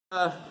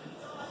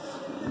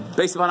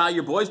Based upon how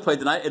your boys played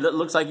tonight, it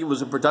looks like it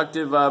was a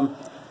productive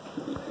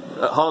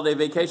holiday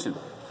vacation.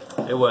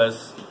 It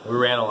was. We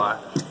ran a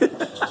lot. We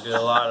did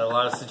a lot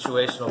of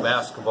situational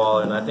basketball,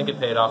 and I think it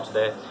paid off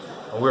today.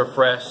 And we were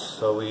fresh,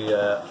 so we,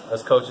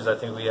 as coaches, I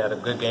think we had a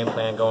good game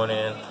plan going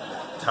in.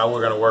 It's how we're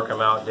going to work them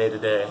out day to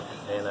day,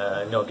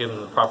 and give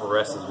them the proper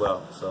rest as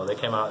well. So they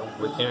came out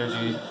with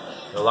energy,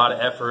 a lot of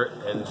effort,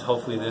 and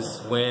hopefully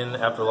this win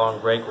after a long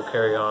break will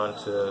carry on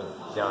to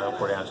down in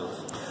Port Angeles.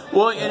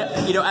 Well,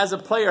 as a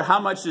player, how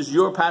much does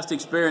your past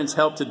experience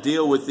help to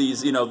deal with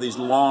these, these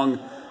long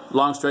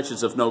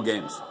stretches of no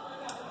games?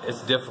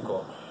 It's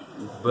difficult,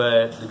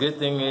 but the good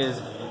thing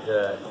is,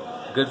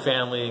 good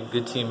family,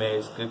 good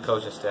teammates, good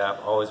coaching staff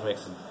always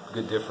makes a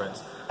good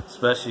difference,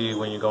 especially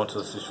when you go into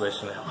a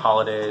situation,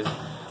 holidays,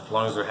 as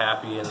long as they're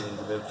happy and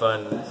it's been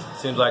fun. It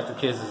seems like the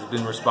kids have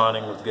been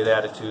responding with good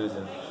attitudes,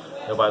 and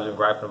nobody's been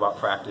griping about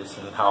practice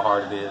and how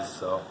hard it is,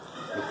 so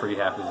we're pretty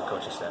happy as a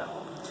coaching staff.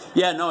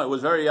 Yeah, no, it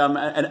was very, and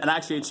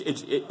actually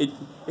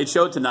it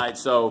showed tonight.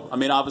 So, I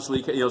mean, obviously,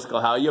 it's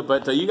Klahowya,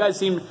 but you guys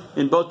seemed,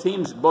 in both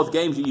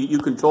games, you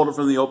controlled it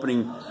from the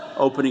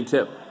opening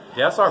tip.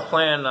 Yeah, that's our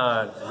plan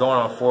going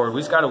on forward.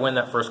 We just got to win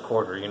that first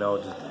quarter,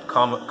 just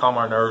calm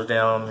our nerves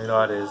down. You know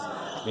how it is,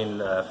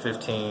 being a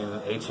 15,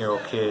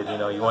 18-year-old kid,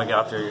 you want to get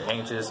out there, you're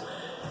anxious,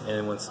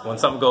 and when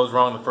something goes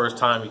wrong the first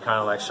time, you kind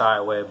of like shy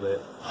away,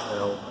 but,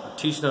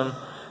 teaching them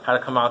how to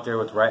come out there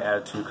with the right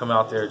attitude, come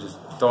out there just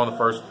throwing the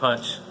first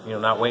punch,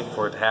 not waiting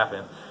for it to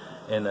happen,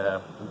 and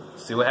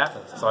see what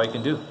happens. That's all you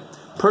can do.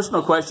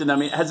 Personal question, I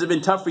mean, has it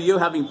been tough for you,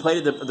 having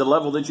played at the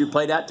level that you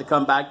played at, to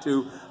come back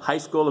to high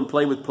school and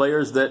play with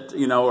players that,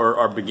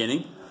 are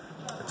beginning?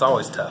 It's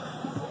always tough.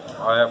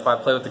 If I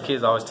play with the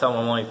kids, I always tell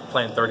them I'm only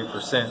playing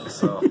 30%,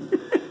 so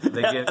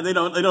and they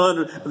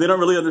don't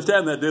really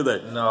understand that, do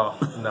they? No.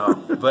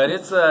 But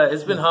it's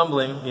been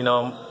humbling.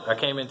 I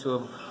came into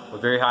it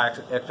with very high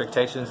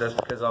expectations. That's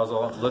because I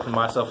was looking at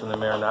myself in the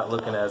mirror, not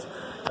looking as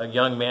a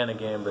young man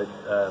again.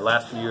 But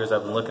last few years,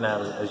 I've been looking at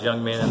them as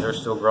young men, and they're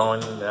still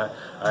growing. And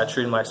I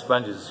treat them like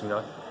sponges.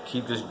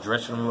 Keep just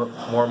drenching them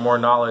with more and more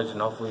knowledge,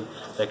 and hopefully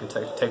they can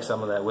take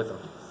some of that with them.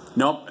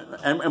 No,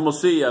 and we'll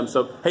see.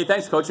 So, hey,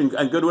 thanks, Coach, and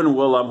good one.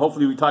 We'll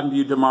hopefully be talking to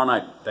you tomorrow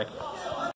night. Thank you.